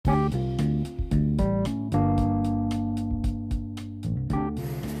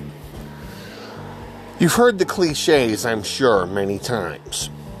You've heard the cliches, I'm sure, many times.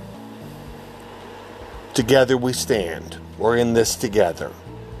 Together we stand. We're in this together.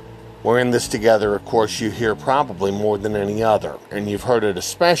 We're in this together, of course, you hear probably more than any other. And you've heard it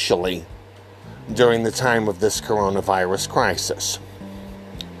especially during the time of this coronavirus crisis.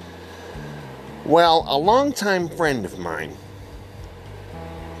 Well, a longtime friend of mine,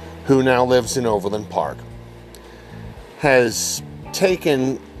 who now lives in Overland Park, has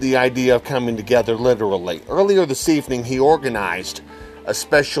taken the idea of coming together literally. Earlier this evening, he organized a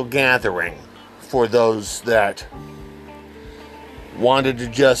special gathering for those that wanted to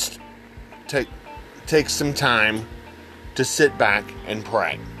just take some time to sit back and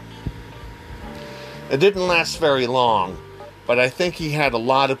pray. It didn't last very long, but I think he had a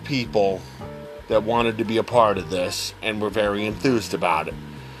lot of people that wanted to be a part of this and were very enthused about it.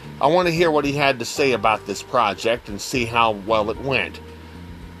 I want to hear what he had to say about this project and see how well it went.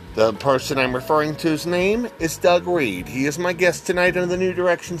 The person I'm referring to's name is Doug Reed. He is my guest tonight on the New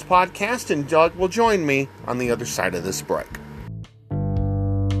Directions podcast, and Doug will join me on the other side of this break.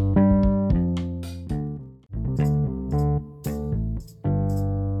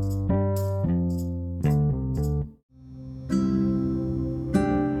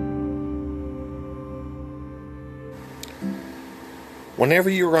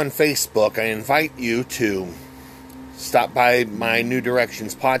 Whenever you're on Facebook, I invite you to stop by my New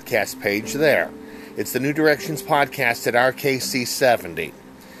Directions podcast page there. It's the New Directions podcast at RKC70.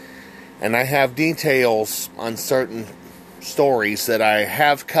 And I have details on certain stories that I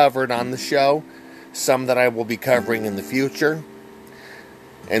have covered on the show, some that I will be covering in the future,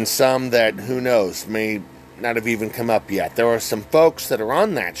 and some that, who knows, may not have even come up yet. There are some folks that are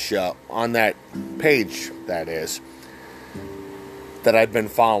on that show, on that page, that is, that I've been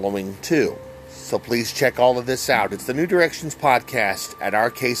following too. So please check all of this out. It's the New Directions podcast at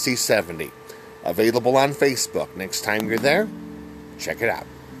RKC70. Available on Facebook. Next time you're there, check it out.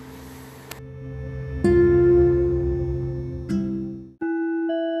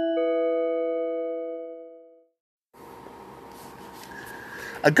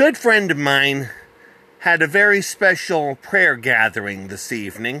 A good friend of mine had a very special prayer gathering this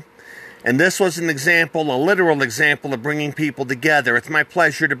evening. And this was an example, a literal example of bringing people together. It's my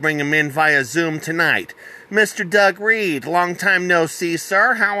pleasure to bring him in via Zoom tonight. Mr. Doug Reed, long time no see,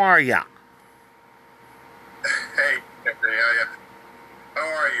 sir. How are ya? Hey, how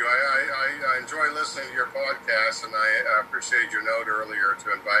are you? I enjoy listening to your podcast, and I appreciate your note earlier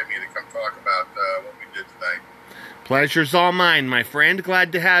to invite me to come talk about what we did tonight. Pleasure's all mine, my friend.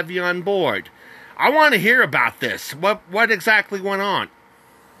 Glad to have you on board. I want to hear about this. What exactly went on?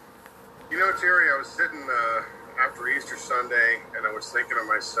 You know, Terry, I was sitting after Easter Sunday, and I was thinking to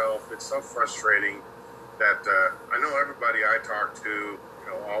myself, it's so frustrating that I know everybody I talk to,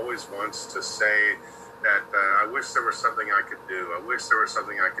 always wants to say that I wish there was something I could do. I wish there was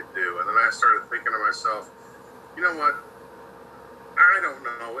something I could do. And then I started thinking to myself, you know what? I don't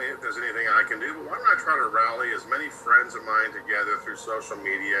know if there's anything I can do, but why don't I try to rally as many friends of mine together through social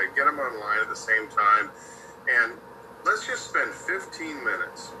media, get them online at the same time, and let's just spend 15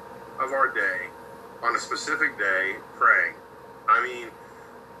 minutes of our day on a specific day praying. I mean,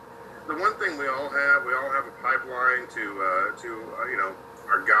 the one thing we all have a pipeline to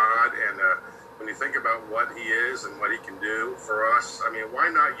our God, and when you think about what He is and what He can do for us, I mean, why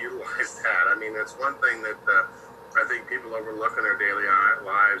not utilize that? I mean, that's one thing that I think people overlook in their daily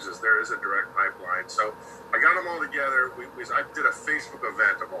lives, is there is a direct pipeline. So I got them all together. I did a Facebook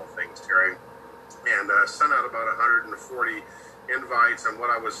event of all things, Terry, and sent out about 140 invites, and what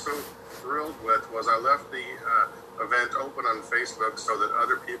I was so thrilled with was I left the event open on Facebook so that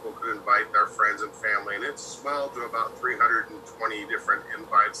other people could invite their friends and family, and it swelled to about 320 different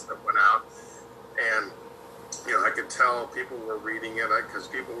invites that went out. And I could tell people were reading it because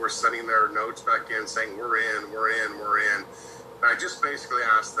people were sending their notes back in saying, we're in. And I just basically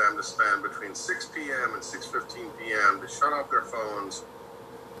asked them to spend between 6 p.m. and 6:15 p.m. to shut off their phones,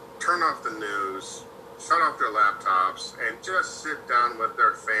 turn off the news, shut off their laptops, and just sit down with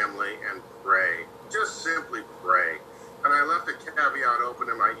their family and pray. Just simply pray. And I left a caveat open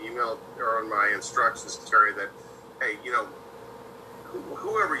in my email or on my instructions, Terry, that, hey,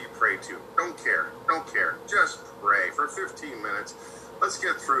 whoever you pray to, don't care. Just pray for 15 minutes. Let's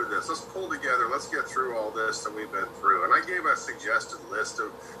get through this. Let's pull together. Let's get through all this that we've been through. And I gave a suggested list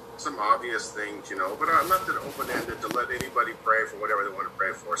of some obvious things, but I left it open-ended to let anybody pray for whatever they want to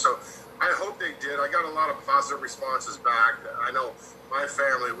pray for. So I hope they did. I got a lot of positive responses back. I know my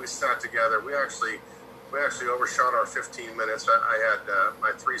family, we sat together. We actually overshot our 15 minutes. I had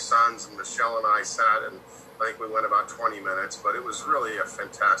my 3 sons, and Michelle and I sat, and I think we went about 20 minutes, but it was really a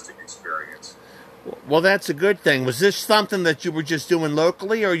fantastic experience. Well, that's a good thing. Was this something that you were just doing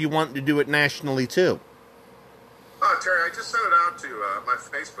locally, or you wanted to do it nationally too? Oh, Terry, I just sent it out to my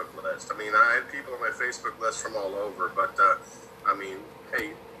Facebook list. I mean, I had people on my Facebook list from all over, but I mean,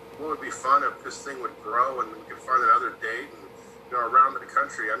 hey, what would be fun if this thing would grow and we could find another date and, you know, around the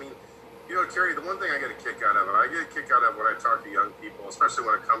country. I mean, you know, Terry, the one thing I get a kick out of, I get a kick out of when I talk to young people, especially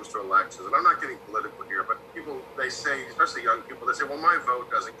when it comes to elections, and I'm not getting political here, but people, they say, especially young people, they say, well, my vote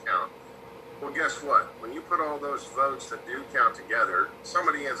doesn't count. Well, guess what? When you put all those votes that do count together,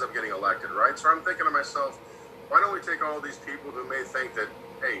 somebody ends up getting elected, right? So I'm thinking to myself, why don't we take all these people who may think that,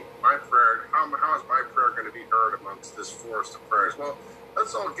 hey, my prayer, how is my prayer going to be heard amongst this forest of prayers? Well,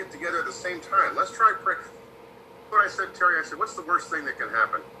 let's all get together at the same time. Let's try pray. What I said, Terry, I said, what's the worst thing that can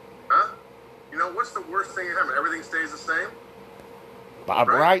happen? Huh? You know, what's the worst thing that can happen? Everything stays the same? About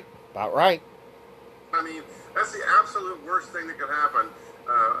right. About right. I mean, that's the absolute worst thing that could happen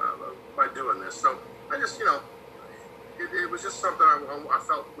by doing this. So I just, you know, it was just something I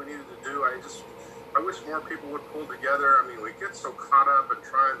felt we needed to do. I wish more people would pull together. I mean, we get so caught up in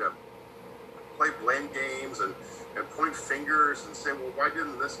trying to play blame games and point fingers and say, well, why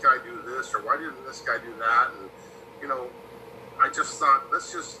didn't this guy do this, or why didn't this guy do that? And, you know, I just thought,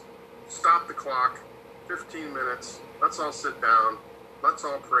 let's just stop the clock, 15 minutes, let's all sit down, let's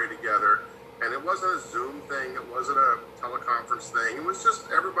all pray together. And it wasn't a Zoom thing, it wasn't a teleconference thing, it was just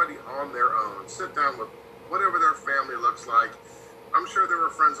everybody on their own, sit down with whatever their family looks like. I'm sure there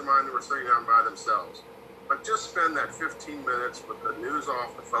were friends of mine that were sitting down by themselves. But just spend that 15 minutes with the news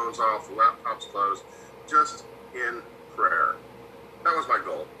off, the phones off, the laptops closed, just in prayer. That was my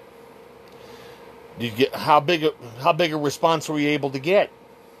goal. Did you get how big a response were you able to get?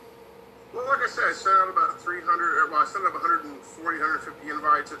 Well, like I said, I sent out about 300. Well, I sent out 140, 150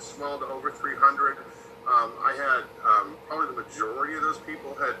 invites. It swelled to over 300. I had probably the majority of those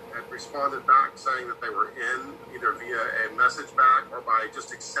people had responded back saying that they were in, either via a message back or by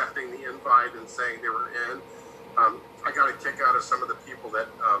just accepting the invite and saying they were in. I got a kick out of some of the people that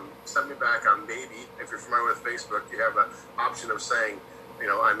sent me back on maybe. If you're familiar with Facebook, you have an option of saying, you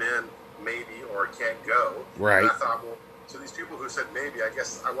know, I'm in, maybe, or can't go. Right. And I thought, well, to these people who said maybe, I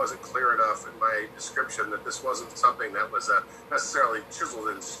guess I wasn't clear enough in my description that this wasn't something that was necessarily chiseled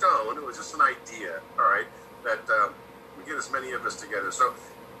in stone. It was just an idea, all right, that we get as many of us together. So,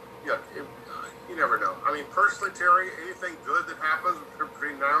 yeah, you never know. I mean, personally, Terry, anything good that happens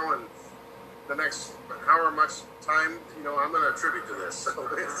between now and the next however much time, you know, I'm going to attribute to this. So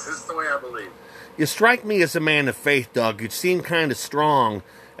it's just the way I believe. You strike me as a man of faith, Doug. You seem kind of strong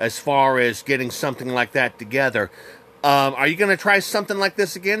as far as getting something like that together. Are you going to try something like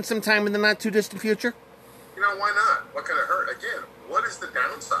this again sometime in the not-too-distant future? You know, why not? What could it hurt? Again, what is the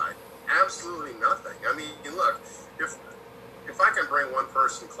downside? Absolutely nothing. I mean, look, if I can bring one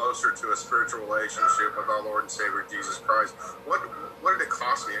person closer to a spiritual relationship with our Lord and Savior Jesus Christ, what did it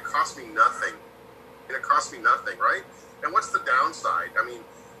cost me? It cost me nothing. And it cost me nothing, right? And what's the downside? I mean,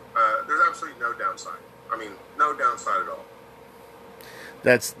 there's absolutely no downside. I mean, no downside at all.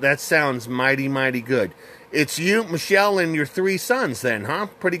 That sounds mighty, mighty good. It's you, Michelle, and your 3 sons then, huh?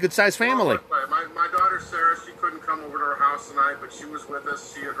 Pretty good-sized family. Well, my daughter, Sarah, she couldn't come over to our house tonight, but she was with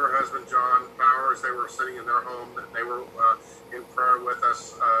us. She and her husband, John Powers, they were sitting in their home. They were in prayer with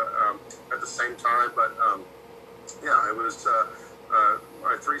us at the same time. But, yeah, it was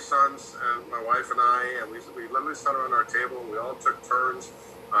my 3 sons and my wife and I, and we literally sat around our table, and we all took turns.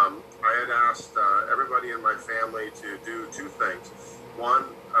 I had asked everybody in my family to do 2 things. One,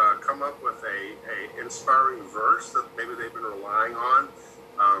 come up with a inspiring verse that maybe they've been relying on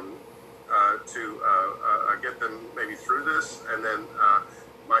to get them maybe through this. And then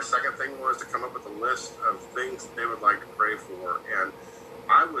my second thing was to come up with a list of things they would like to pray for. And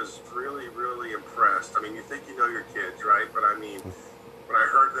I was really, really impressed. I mean, you think you know your kids, right? But I mean, when I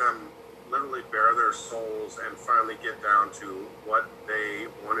heard them literally bare their souls and finally get down to what they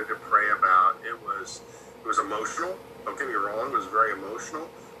wanted to pray about, it was emotional. Don't get me wrong, it was very emotional,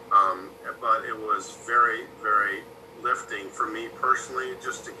 but it was very, very lifting for me personally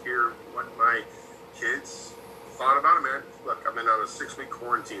just to hear what my kids thought about it. Man, look, I've been on a 6-week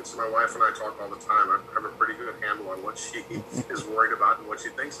quarantine, so my wife and I talk all the time. I have a pretty good handle on what she is worried about and what she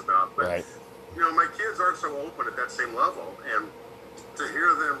thinks about. But, right. You know, my kids aren't so open at that same level, and to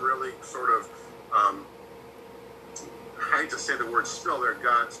hear them really sort of I hate to say the word spill their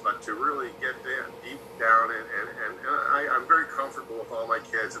guts, but to really get deep down, and I'm very comfortable with all my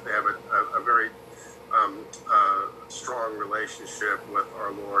kids that they have a very strong relationship with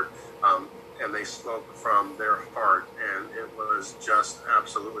our Lord, and they spoke from their heart, and it was just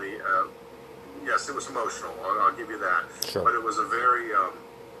absolutely, yes, it was emotional, I'll give you that, sure. But it was a very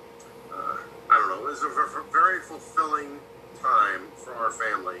I don't know, it was a very fulfilling time for our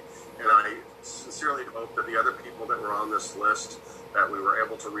family. And I sincerely hope that the other people that were on this list that we were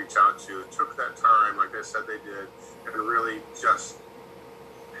able to reach out to took that time, like I said they did, and really just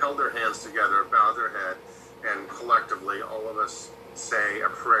held their hands together, bowed their head, and collectively, all of us say a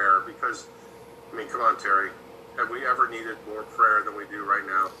prayer. Because, I mean, come on, Terry, have we ever needed more prayer than we do right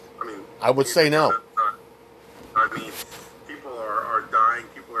now? I mean, I would say no. I mean, people are dying,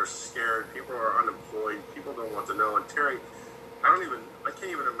 people are scared, people are unemployed, people don't want to know. And Terry, I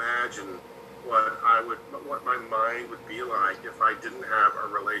can't even imagine what my mind would be like if I didn't have a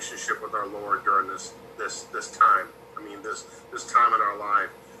relationship with our Lord during this time. I mean, this time in our life.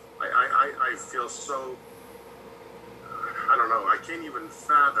 I feel so, I don't know, I can't even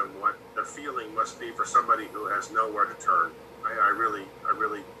fathom what the feeling must be for somebody who has nowhere to turn. I really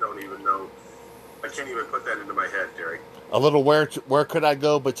don't even know. I can't even put that into my head, Terry. A little where could I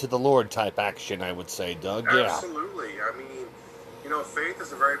go but to the Lord type action, I would say, Doug. Yeah. Absolutely. I mean, faith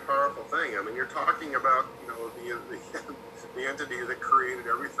is a very powerful thing. I mean, you're talking about, the entity that created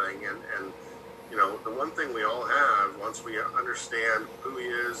everything. And the one thing we all have, once we understand who he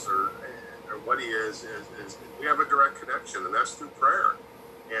is or what he is we have a direct connection, and that's through prayer.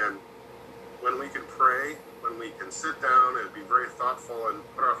 And when we can pray, when we can sit down and be very thoughtful and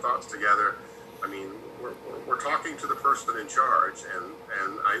put our thoughts together, I mean, we're talking to the person in charge,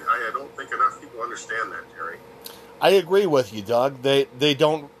 and I don't think enough people understand that, Terry. I agree with you, Doug. They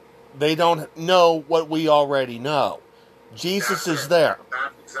don't know what we already know. Jesus is there.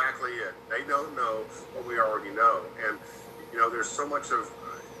 That's exactly it. They don't know what we already know. And, there's so much of,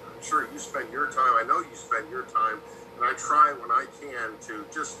 I'm sure you spend your time, I know you spend your time, and I try when I can to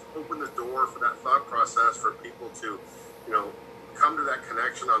just open the door for that thought process for people to, come to that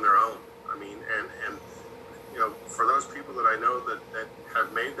connection on their own. I mean, and for those people that I know that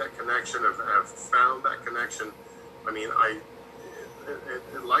have made that connection, have found that connection, I mean,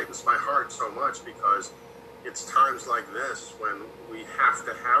 it lightens my heart so much, because it's times like this when we have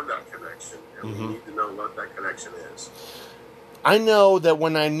to have that connection, and we need to know what that connection is. I know that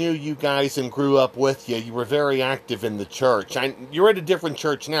when I knew you guys and grew up with you, you were very active in the church. You're at a different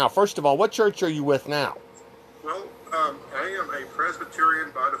church now. First of all, what church are you with now? Well, I am a Presbyterian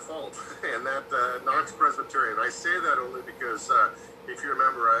by default, and that Knox Presbyterian. I say that only because, if you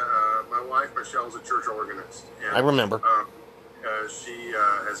remember, my wife, Michelle, is a church organist. And, I remember. She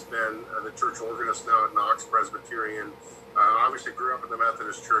has been the church organist now at Knox Presbyterian. Obviously grew up in the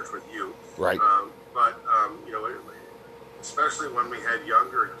Methodist Church with you. Right. But especially when we had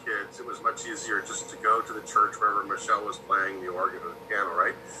younger kids, it was much easier just to go to the church wherever Michelle was playing the organ or the piano,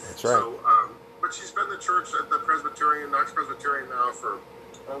 right? That's right. So, but she's been in the church at the Presbyterian, Knox Presbyterian now for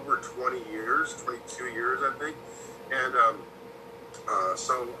over 20 years, 22 years, I think. And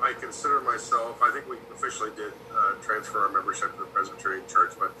so I consider myself, I think we officially did transfer our membership to the Presbyterian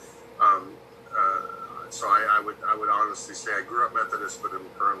Church, but so I would honestly say I grew up Methodist, but I'm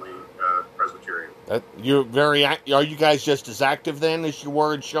currently Presbyterian. You're very. Are you guys just as active then as you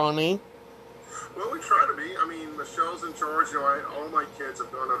were in Shawnee? Well, we try to be. I mean, Michelle's in charge. All my kids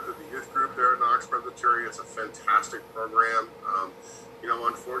have gone up to the youth group there at Knox Presbyterian. It's a fantastic program.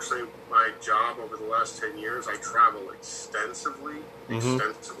 Unfortunately, my job over the last 10 years, I travel extensively,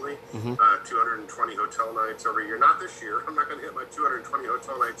 220 hotel nights every year. Not this year. I'm not going to hit my 220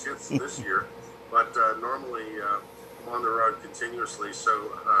 hotel nights this year, but normally I'm on the road continuously,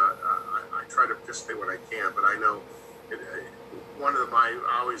 so I try to participate when I can, but I know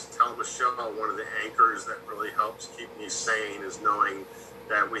I always tell Michelle, one of the anchors that really helps keep me sane is knowing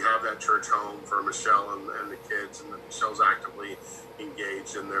that we have that church home for Michelle and the kids, and that Michelle's actively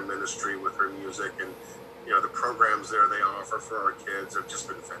engaged in their ministry with her music, and the programs there they offer for our kids have just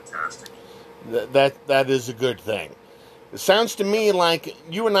been fantastic. That is a good thing. It sounds to me like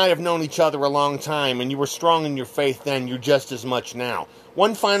you and I have known each other a long time, and you were strong in your faith then. You're just as much now.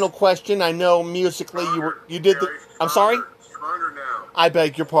 One final question. I know musically you did the. I'm sorry. Stronger now. I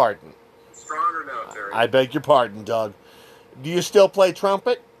beg your pardon. Stronger now, Terry. I beg your pardon, Doug. Do you still play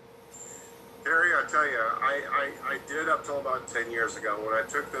trumpet? Terry, I tell you, I did up till about 10 years ago. When I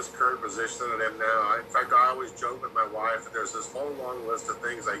took this current position that I'm now, in fact, I always joke with my wife that there's this whole long list of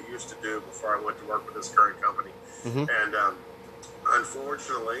things I used to do before I went to work with this current company. And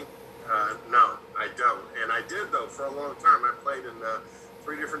unfortunately, no, I don't. And I did, though, for a long time. I played in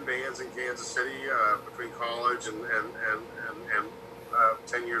 3 different bands in Kansas City between college and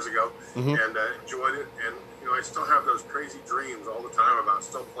 10 years ago, and enjoyed it. And I still have those crazy dreams all the time about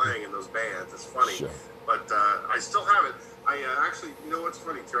still playing in those bands. It's funny, sure. But I still have it. I actually, what's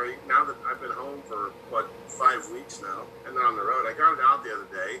funny, Terry? Now that I've been home for 5 weeks now, and then on the road, I got it out the other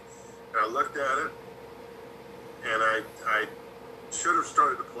day, And I looked at it, and I should have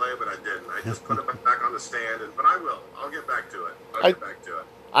started to play, but I didn't. I just put it back on the stand, but I will. I'll get back to it. I'll get back to it.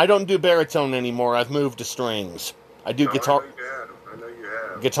 I don't do baritone anymore. I've moved to strings. I do guitar. I know you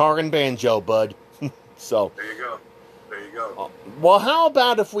have. Guitar and banjo, bud. So. There you go. Well, how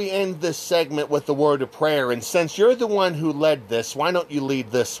about if we end this segment with the word of prayer? And since you're the one who led this, why don't you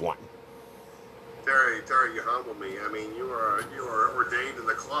lead this one? Terry, you humble me. I mean, you are ordained in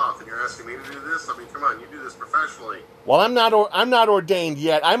the cloth, and you're asking me to do this. I mean, come on, you do this professionally. Well, I'm not ordained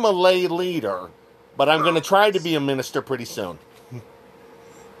yet. I'm a lay leader, but I'm going to try to be a minister pretty soon.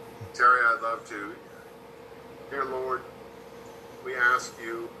 Terry, I'd love to. Dear Lord, we ask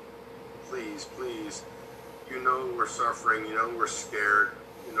you, please. You know we're suffering. You know we're scared.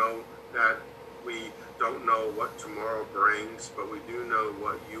 You know that we don't know what tomorrow brings, but we do know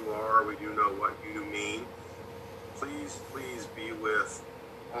what you are. We do know what you mean. Please be with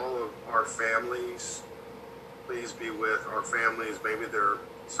all of our families. Please be with our families. Maybe they're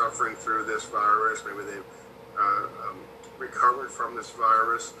suffering through this virus. Maybe they've recovered from this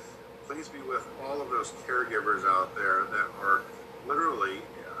virus. Please be with all of those caregivers out there that are literally,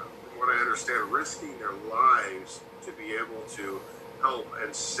 what I understand, risking their lives to be able to help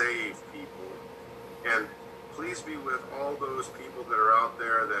and save people. And please be with all those people that are out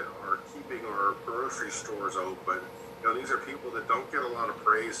there that are keeping our grocery stores open. You know, these are people that don't get a lot of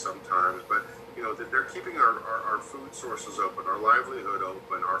praise sometimes, but you know, that they're keeping our food sources open, our livelihood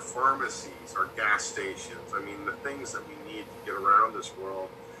open, our pharmacies, our gas stations. I mean, the things that we need to get around this world.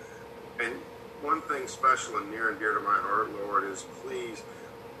 And one thing special and near and dear to my heart, Lord, is please,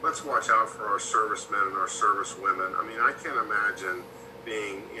 let's watch out for our servicemen and our servicewomen. I mean, I can't imagine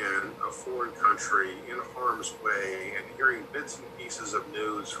being in a foreign country in harm's way and hearing bits and pieces of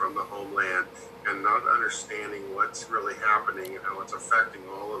news from the homeland and not understanding what's really happening and how it's affecting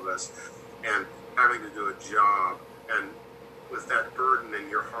all of us, and having to do a job and with that burden in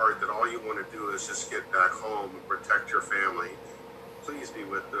your heart that all you want to do is just get back home and protect your family. Please be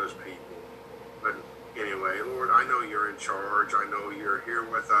with those people. But anyway, Lord, I know you're in charge. I know you're here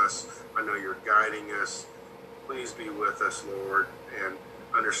with us. I know you're guiding us. Please be with us, Lord, and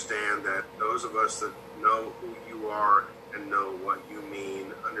understand that those of us that know who you are and know what you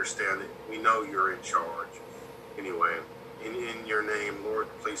mean, understand that we know you're in charge. Anyway, in your name, Lord,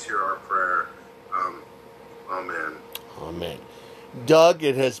 please hear our prayer. Amen. Amen. Doug,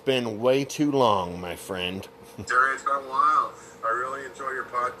 it has been way too long, my friend. Terry, it's been a while. I really enjoy your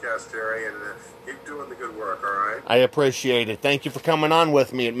podcast, Terry, and keep doing the good work, all right? I appreciate it. Thank you for coming on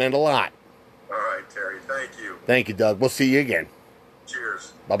with me. It meant a lot. All right, Terry. Thank you. Thank you, Doug. We'll see you again.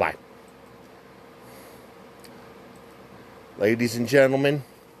 Cheers. Bye-bye. Ladies and gentlemen,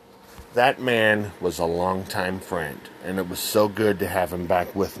 that man was a longtime friend, and it was so good to have him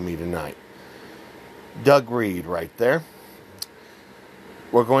back with me tonight. Doug Reed right there.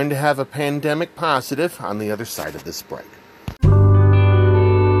 We're going to have a pandemic positive on the other side of this break.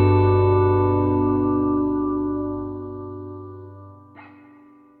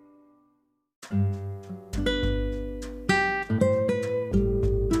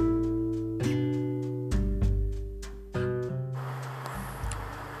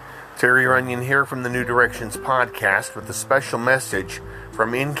 Terry Runyon here from the New Directions podcast with a special message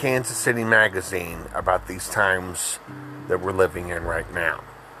from In Kansas City Magazine about these times that we're living in right now.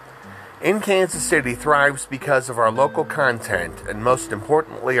 In Kansas City thrives because of our local content and most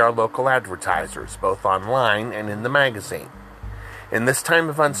importantly our local advertisers, both online and in the magazine. In this time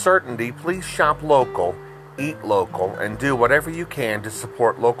of uncertainty, please shop local, eat local, and do whatever you can to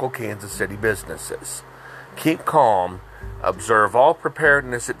support local Kansas City businesses. Keep calm, observe all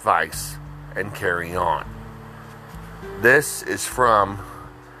preparedness advice, and carry on. This is from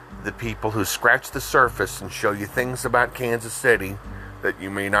the people who scratch the surface and show you things about Kansas City that you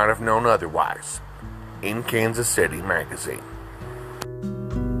may not have known otherwise. In Kansas City Magazine.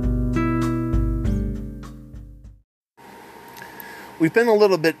 We've been a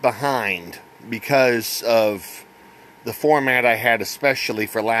little bit behind because of the format I had especially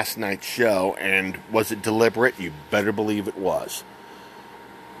for last night's show, and was it deliberate? You better believe it was.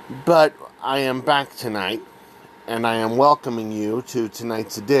 But I am back tonight, and I am welcoming you to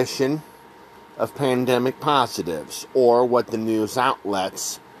tonight's edition of Pandemic Positives, or what the news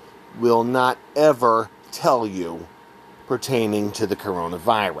outlets will not ever tell you pertaining to the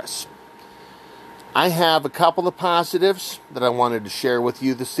coronavirus. I have a couple of positives that I wanted to share with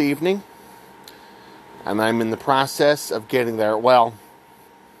you this evening, and I'm in the process of getting there. Well,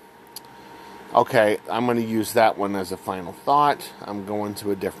 okay, I'm going to use that one as a final thought. I'm going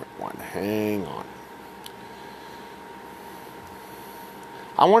to a different one. Hang on.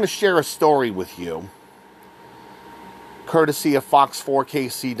 I want to share a story with you, courtesy of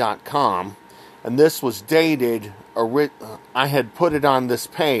Fox4KC.com, and this was dated, I had put it on this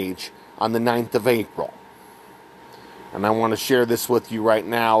page on the 9th of April. And I want to share this with you right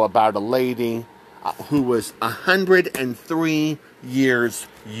now about a lady who was 103 years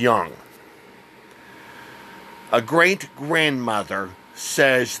young. A great-grandmother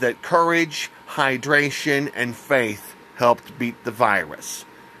says that courage, hydration, and faith helped beat the virus.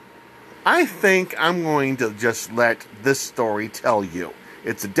 I think I'm going to just let this story tell you.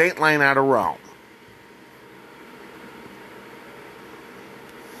 It's a Dateline out of Rome.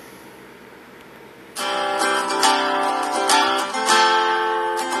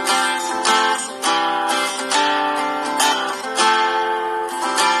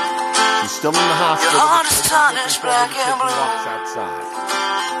 She's still in the hospital. Your heart is tarnished black and blue. Walks outside.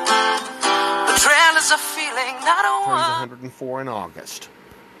 The trail is a feeling, not a Turns 104 in August.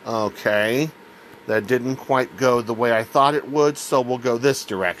 Okay, that didn't quite go the way I thought it would, so we'll go this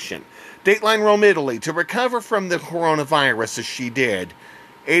direction. Dateline Rome, Italy. To recover from the coronavirus as she did,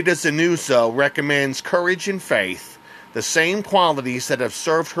 Ada Zanuzzo recommends courage and faith, the same qualities that have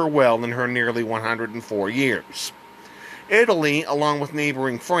served her well in her nearly 104 years. Italy, along with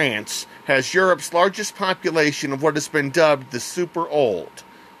neighboring France, has Europe's largest population of what has been dubbed the super old,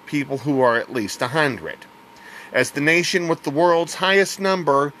 people who are at least 100. As the nation with the world's highest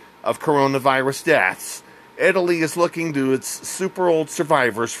number of coronavirus deaths, Italy is looking to its super old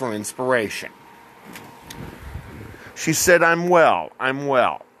survivors for inspiration. She said, I'm well.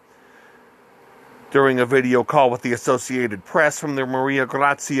 During a video call with the Associated Press from the Maria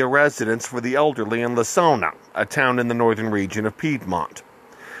Grazia residence for the elderly in Lisona, a town in the northern region of Piedmont.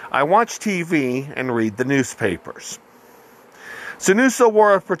 I watch TV and read the newspapers. Zanuzzo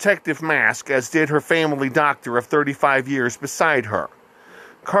wore a protective mask, as did her family doctor of 35 years beside her,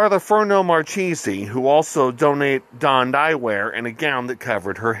 Carla Ferno Marchese, who also donned eyewear and a gown that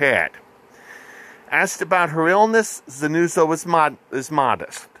covered her head. Asked about her illness, Zanuzzo is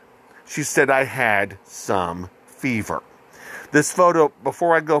modest. She said, I had some fever. This photo,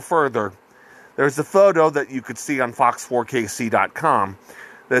 before I go further, there's a photo that you could see on Fox4KC.com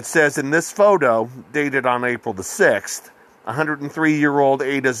that says, in this photo, dated on April the 6th, 103-year-old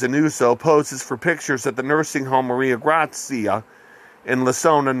Ada Zanuzzo poses for pictures at the nursing home Maria Grazia in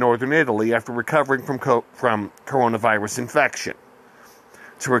Lisona, northern Italy, after recovering from coronavirus infection.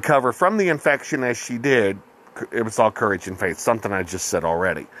 To recover from the infection as she did, it was all courage and faith, something I just said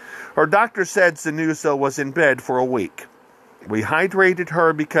already. Her doctor said Zanuzzo was in bed for a week. We hydrated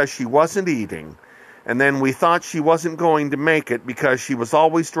her because she wasn't eating, and then we thought she wasn't going to make it because she was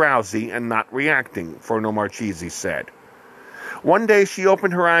always drowsy and not reacting, Ferno Marchese said. One day she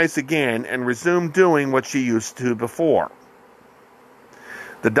opened her eyes again and resumed doing what she used to before.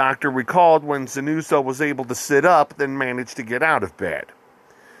 The doctor recalled when Zanuzzo was able to sit up, then managed to get out of bed.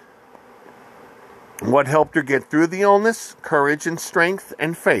 What helped her get through the illness? Courage and strength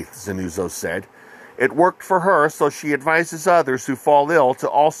and faith, Zanuzzo said. It worked for her, so she advises others who fall ill to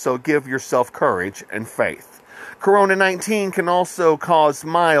also give yourself courage and faith. Corona-19 can also cause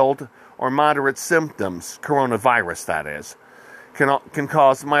mild or moderate symptoms, coronavirus that is, can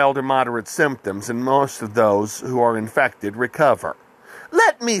cause mild or moderate symptoms, and most of those who are infected recover.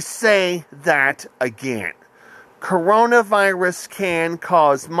 Let me say that again. Coronavirus can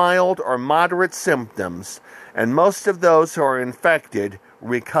cause mild or moderate symptoms, and most of those who are infected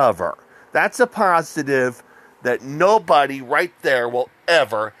recover. That's a positive that nobody right there will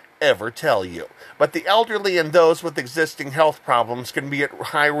ever tell you. But the elderly and those with existing health problems can be at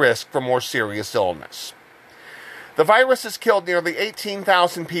high risk for more serious illness. The virus has killed nearly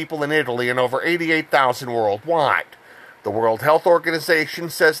 18,000 people in Italy and over 88,000 worldwide. The World Health Organization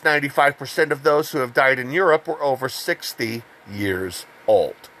says 95% of those who have died in Europe were over 60 years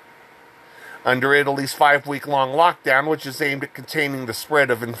old. Under Italy's 5-week-long lockdown, which is aimed at containing the spread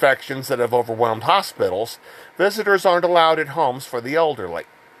of infections that have overwhelmed hospitals, visitors aren't allowed at homes for the elderly.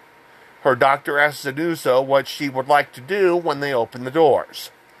 Her doctor asked Zanuzzo what she would like to do when they open the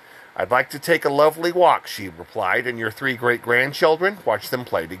doors. I'd like to take a lovely walk, she replied, and your 3 great-grandchildren, watch them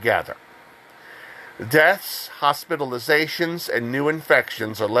play together. Deaths, hospitalizations, and new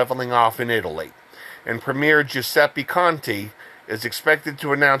infections are leveling off in Italy, and Premier Giuseppe Conte is expected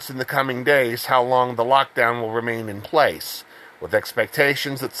to announce in the coming days how long the lockdown will remain in place, with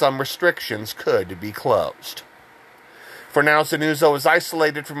expectations that some restrictions could be closed. For now, Zanuzzo is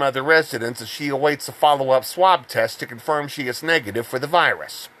isolated from other residents as she awaits a follow-up swab test to confirm she is negative for the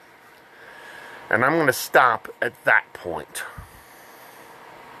virus. And I'm going to stop at that point.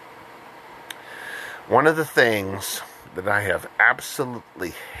 One of the things that I have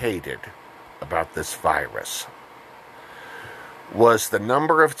absolutely hated about this virus was the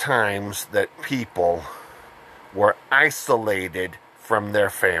number of times that people were isolated from their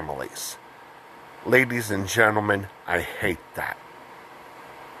families. Ladies and gentlemen, I hate that.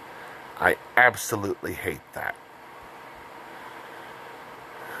 I absolutely hate that.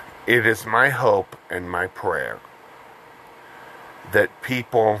 It is my hope and my prayer that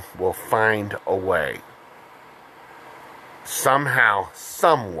people will find a way, somehow,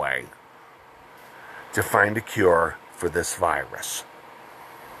 some way, to find a cure for this virus.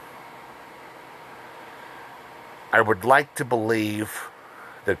 I would like to believe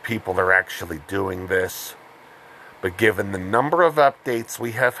that people are actually doing this, but given the number of updates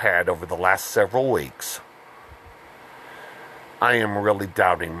we have had over the last several weeks, I am really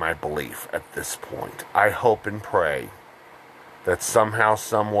doubting my belief at this point. I hope and pray that somehow,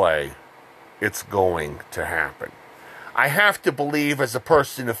 some way, it's going to happen. I have to believe as a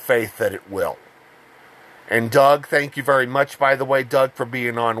person of faith that it will. And Doug, thank you very much, by the way, Doug, for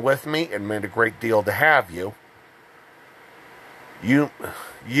being on with me. It meant a great deal to have you. You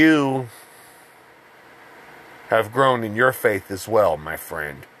have grown in your faith as well, my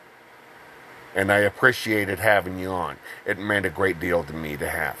friend. And I appreciated having you on. It meant a great deal to me to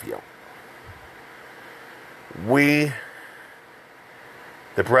have you. We,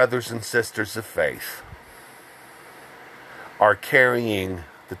 the brothers and sisters of faith, are carrying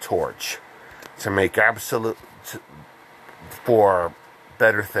the torch to make for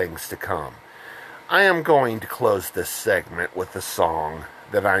better things to come. I am going to close this segment with a song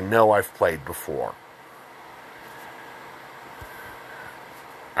that I know I've played before.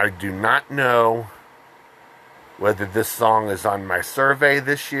 I do not know whether this song is on my survey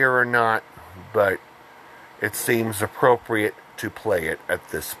this year or not, but it seems appropriate to play it at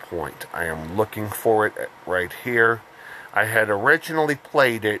this point. I am looking for it right here. I had originally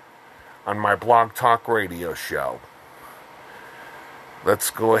played it on my Blog Talk Radio show. Let's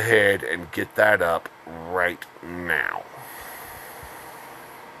go ahead and get that up right now.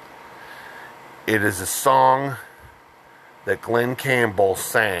 It is a song that Glenn Campbell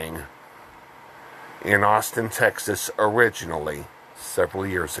sang in Austin, Texas, originally several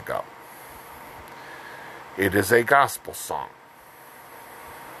years ago. It is a gospel song.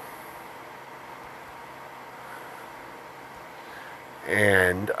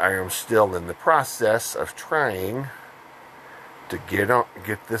 And I am still in the process of trying to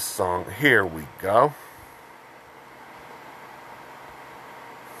get this song. Here we go.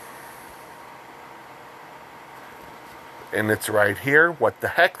 And it's right here. What the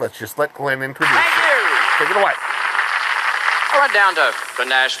heck? Let's just let Glenn introduce it. Thank you. Take it away. I went down to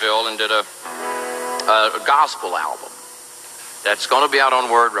Nashville and did a gospel album that's going to be out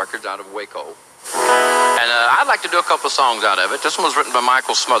on Word Records out of Waco. And I'd like to do a couple of songs out of it. This one was written by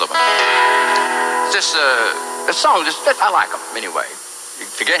Michael Smotherman. Just a song, I like them anyway.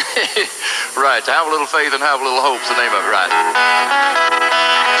 Right, to have a little faith and have a little hope's the name of it, right?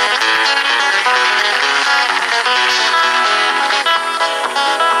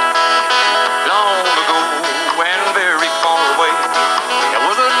 Long ago and very far away, there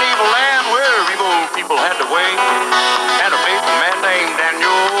was an evil land where evil people had to wait. And a faithful man named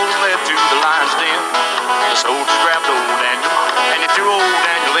Daniel led to the lion's den. The soldiers grabbed old Daniel and they threw old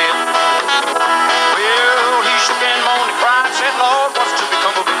Daniel in. Well, he shook and moaned and cried, said, Lord, what's to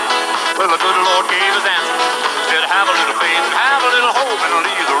become of me? Well, the good Lord gave his answer. Said, have a little faith and have a little hope and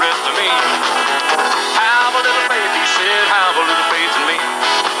leave the rest to me. Have a little faith, he said, have a little faith in me.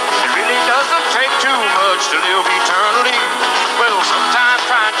 It really doesn't take too much to live eternally. Well, sometimes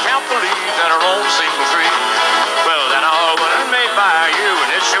try and count the leaves that are on a single tree. Well, that all wasn't made by you and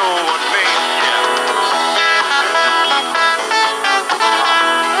it sure wasn't me.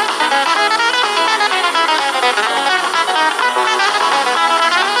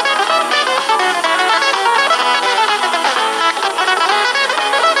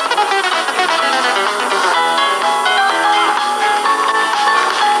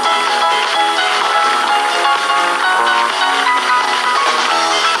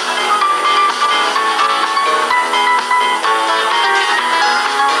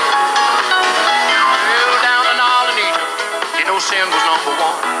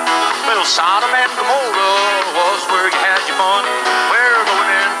 Sodom and Gomorrah was where you had your fun, where the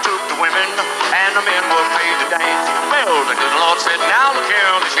women took the women and the men were paid to dance. Well, the good Lord said, now look here,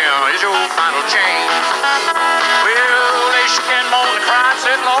 this here is your final change. Well, they shook and moaned and cried,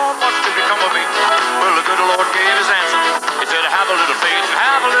 said, Lord, what's to become of me? Well, the good Lord gave his answer. He said, have a little faith and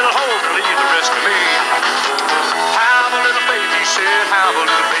have a little hope and leave the rest to me. Have a little faith, he said, have a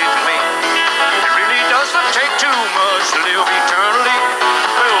little faith in me. It really doesn't take too much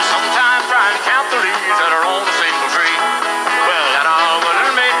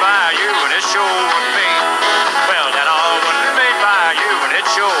It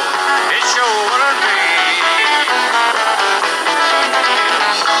sure wouldn't be.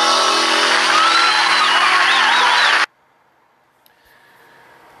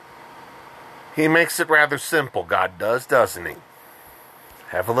 He makes it rather simple, God does, doesn't he?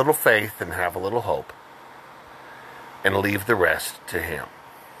 Have a little faith and have a little hope, and leave the rest to him.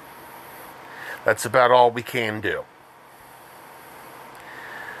 That's about all we can do.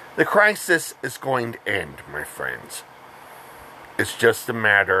 The crisis is going to end, my friends. It's just a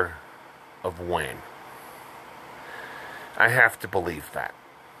matter of when. I have to believe that.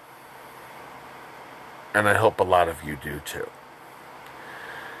 And I hope a lot of you do too.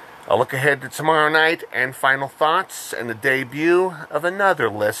 I'll look ahead to tomorrow night and final thoughts and the debut of another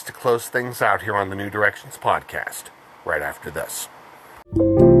list to close things out here on the New Directions podcast right after this.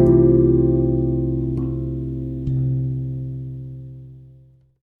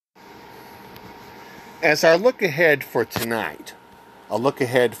 As our look ahead for tonight, a look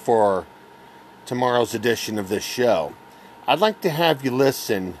ahead for tomorrow's edition of this show, I'd like to have you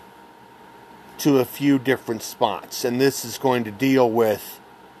listen to a few different spots, and this is going to deal with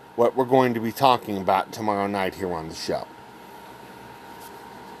what we're going to be talking about tomorrow night here on the show.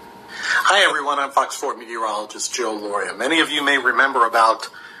 Hi everyone, I'm Fox 4 meteorologist Joe Loria. Many of you may remember about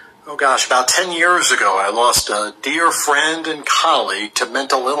 10 years ago, I lost a dear friend and colleague to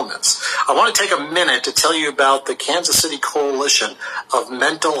mental illness. I want to take a minute to tell you about the Kansas City Coalition of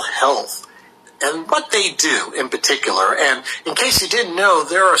Mental Health and what they do in particular. And in case you didn't know,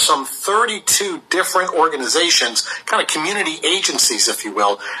 there are some 32 different organizations, kind of community agencies, if you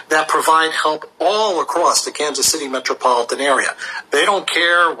will, that provide help all across the Kansas City metropolitan area. They don't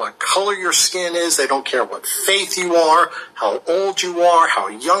care what color your skin is. They don't care what faith you are, how old you are, how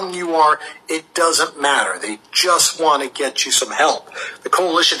young you are. It doesn't matter. They just want to get you some help. The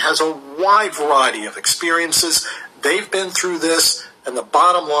coalition has a wide variety of experiences. They've been through this. And the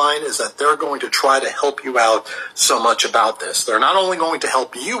bottom line is that they're going to try to help you out so much about this. They're not only going to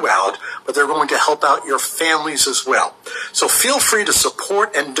help you out, but they're going to help out your families as well. So feel free to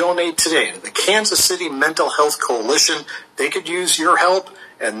support and donate today to the Kansas City Mental Health Coalition. They could use your help,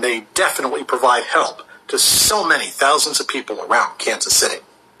 and they definitely provide help to so many thousands of people around Kansas City.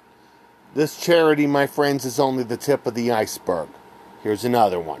 This charity, my friends, is only the tip of the iceberg. Here's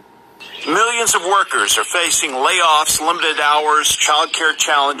another one. Millions of workers are facing layoffs, limited hours, childcare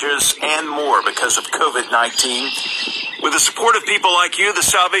challenges, and more because of COVID-19. With the support of people like you, the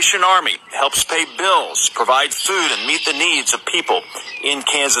Salvation Army helps pay bills, provide food, and meet the needs of people in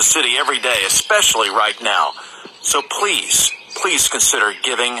Kansas City every day, especially right now. So please consider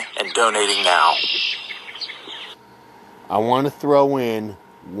giving and donating now. I want to throw in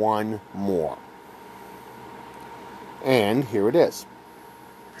one more. And here it is.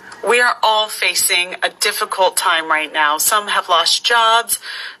 We are all facing a difficult time right now. Some have lost jobs,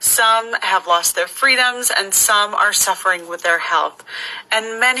 some have lost their freedoms, and some are suffering with their health.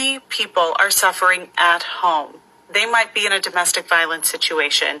 And many people are suffering at home. They might be in a domestic violence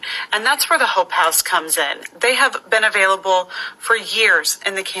situation, and that's where the Hope House comes in. They have been available for years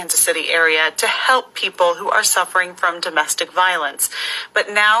in the Kansas City area to help people who are suffering from domestic violence. But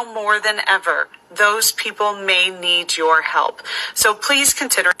now more than ever, those people may need your help. So please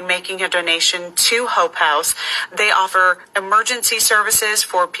consider making a donation to Hope House. They offer emergency services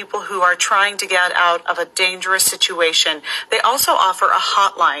for people who are trying to get out of a dangerous situation. They also offer a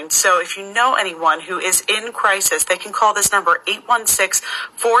hotline. So if you know anyone who is in crisis, they can call this number,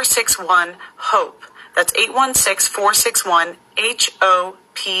 816-461-HOPE. That's 816-461-HOPE.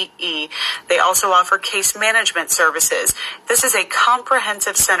 They also offer case management services. This is a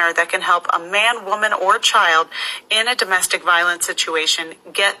comprehensive center that can help a man, woman, or child in a domestic violence situation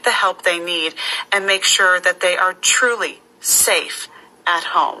get the help they need and make sure that they are truly safe at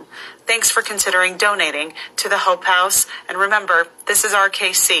home. Thanks for considering donating to the Hope House. And remember, this is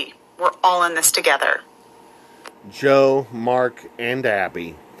RKC. We're all in this together. Joe, Mark, and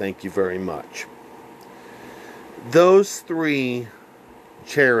Abby, thank you very much. Those three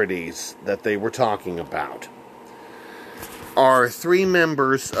charities that they were talking about are three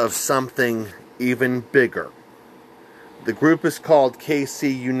members of something even bigger. The group is called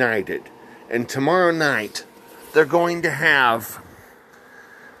KC United, and tomorrow night they're going to have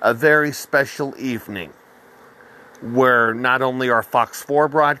a very special evening where not only are Fox 4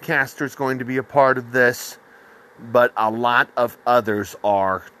 broadcasters going to be a part of this, but a lot of others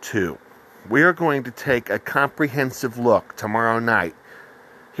are too. We are going to take a comprehensive look tomorrow night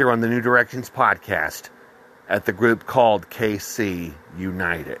here on the New Directions podcast at the group called KC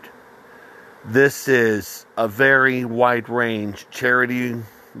United. This is a very wide-range charity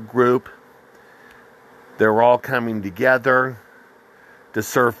group. They're all coming together to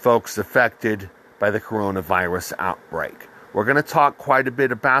serve folks affected by the coronavirus outbreak. We're going to talk quite a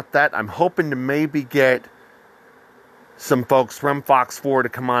bit about that. I'm hoping to maybe get some folks from Fox 4 to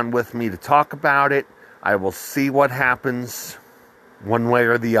come on with me to talk about it. I will see what happens one way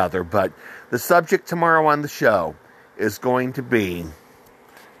or the other. But the subject tomorrow on the show is going to be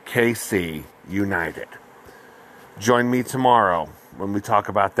KC United. Join me tomorrow when we talk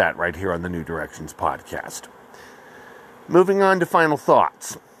about that right here on the New Directions podcast. Moving on to final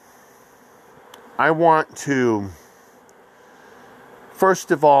thoughts. I want to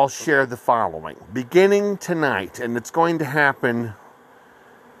first of all share the following. Beginning tonight, and it's going to happen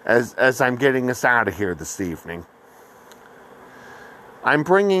as I'm getting us out of here this evening, I'm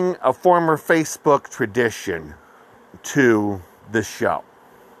bringing a former Facebook tradition to the show.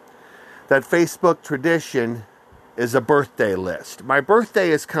 That Facebook tradition is a birthday list. My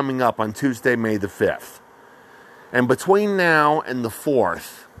birthday is coming up on Tuesday, May the 5th. And between now and the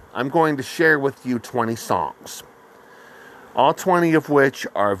 4th, I'm going to share with you 20 songs. All 20 of which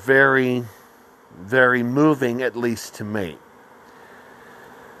are very, very moving, at least to me.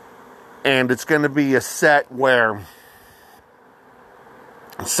 And it's going to be a set where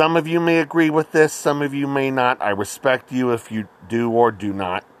some of you may agree with this, some of you may not. I respect you if you do or do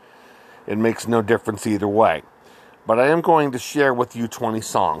not. It makes no difference either way. But I am going to share with you 20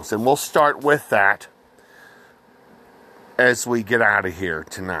 songs. And we'll start with that as we get out of here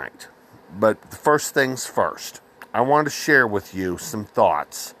tonight. But the first things first. I want to share with you some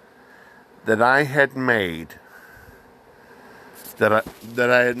thoughts that I had made, that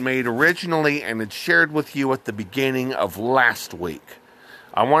I had made originally and had shared with you at the beginning of last week.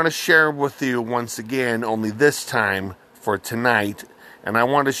 I want to share with you once again, only this time for tonight, and I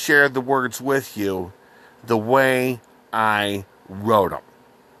want to share the words with you the way I wrote them.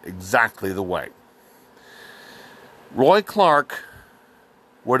 Exactly the way. Roy Clark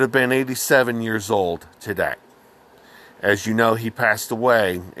would have been 87 years old today. As you know, he passed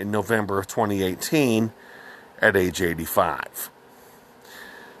away in November of 2018 at age 85.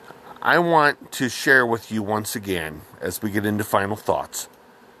 I want to share with you once again, as we get into final thoughts,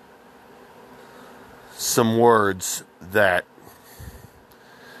 some words that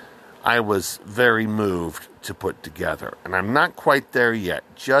I was very moved to put together. And I'm not quite there yet.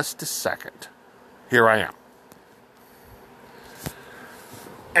 Just a second. Here I am.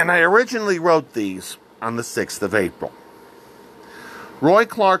 And I originally wrote these on the 6th of April. Roy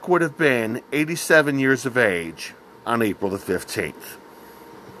Clark would have been 87 years of age on April the 15th.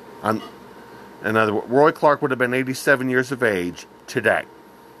 In other words, Roy Clark would have been 87 years of age today.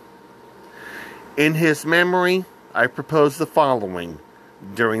 In his memory, I propose the following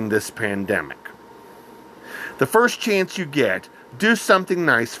during this pandemic. The first chance you get, do something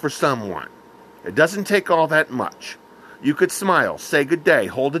nice for someone. It doesn't take all that much. You could smile, say good day,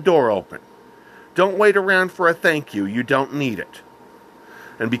 hold the door open. Don't wait around for a thank you. You don't need it.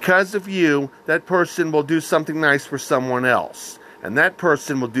 And because of you, that person will do something nice for someone else. And that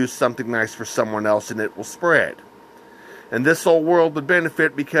person will do something nice for someone else, and it will spread. And this whole world would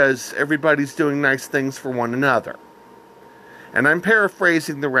benefit because everybody's doing nice things for one another. And I'm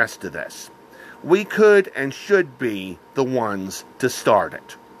paraphrasing the rest of this. We could and should be the ones to start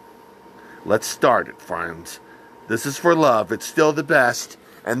it. Let's start it, friends. This is for love. It's still the best.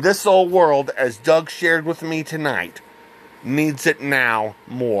 And this whole world, as Doug shared with me tonight, needs it now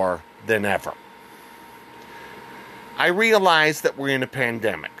more than ever. I realize that we're in a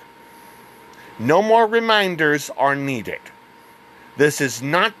pandemic. No more reminders are needed. This is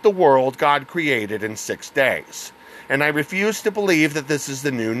not the world God created in 6 days. And I refuse to believe that this is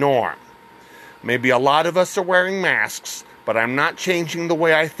the new norm. Maybe a lot of us are wearing masks, but I'm not changing the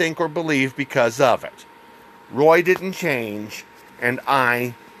way I think or believe because of it. Roy didn't change, and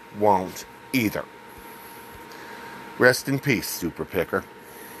I won't either. Rest in peace, Super Picker.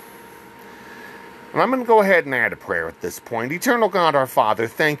 And I'm going to go ahead and add a prayer at this point. Eternal God, our Father,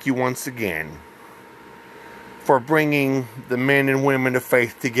 thank you once again for bringing the men and women of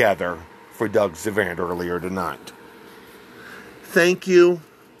faith together for Doug's event earlier tonight. Thank you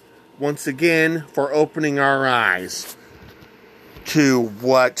once again for opening our eyes to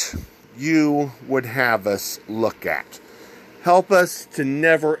what you would have us look at. Help us to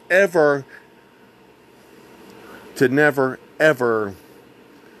never, ever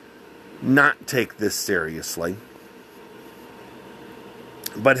not take this seriously.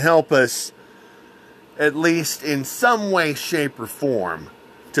 But help us, at least in some way, shape, or form,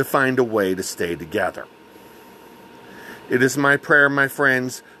 to find a way to stay together. It is my prayer, my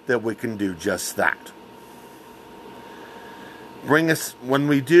friends, that we can do just that. Bring us, when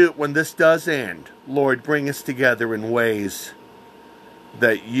this does end, Lord, bring us together in ways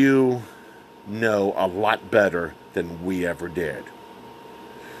that you know a lot better than we ever did.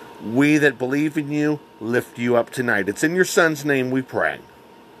 We that believe in you lift you up tonight. It's in your Son's name we pray.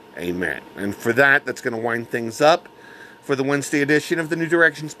 Amen. And for that, that's going to wind things up for the Wednesday edition of the New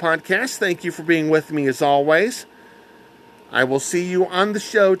Directions Podcast. Thank you for being with me as always. I will see you on the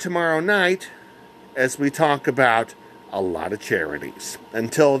show tomorrow night as we talk about a lot of charities.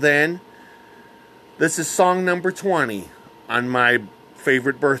 Until then, this is song number 20 on my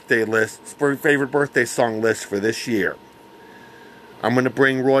favorite birthday song list for this year. I'm going to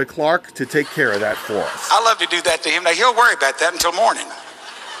bring Roy Clark to take care of that for us. I love to do that to him. Now, he'll worry about that until morning.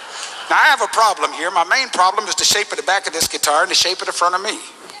 Now, I have a problem here. My main problem is the shape of the back of this guitar and the shape of the front of me.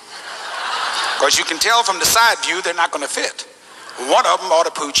 Because you can tell from the side view they're not going to fit. One of them ought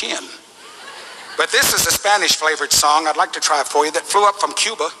to pooch in. But this is a Spanish-flavored song I'd like to try for you that flew up from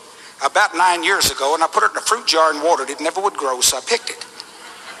Cuba about 9 years ago, and I put it in a fruit jar and watered it. It never would grow, so I picked it.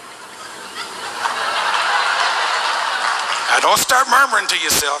 Now, don't start murmuring to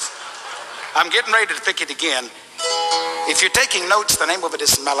yourself. I'm getting ready to pick it again. If you're taking notes, the name of it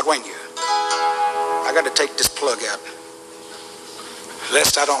is Malagueña. I got to take this plug out,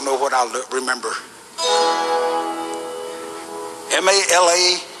 lest I don't know what I'll remember.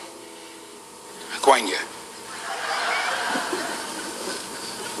 M-A-L-A-Gueña.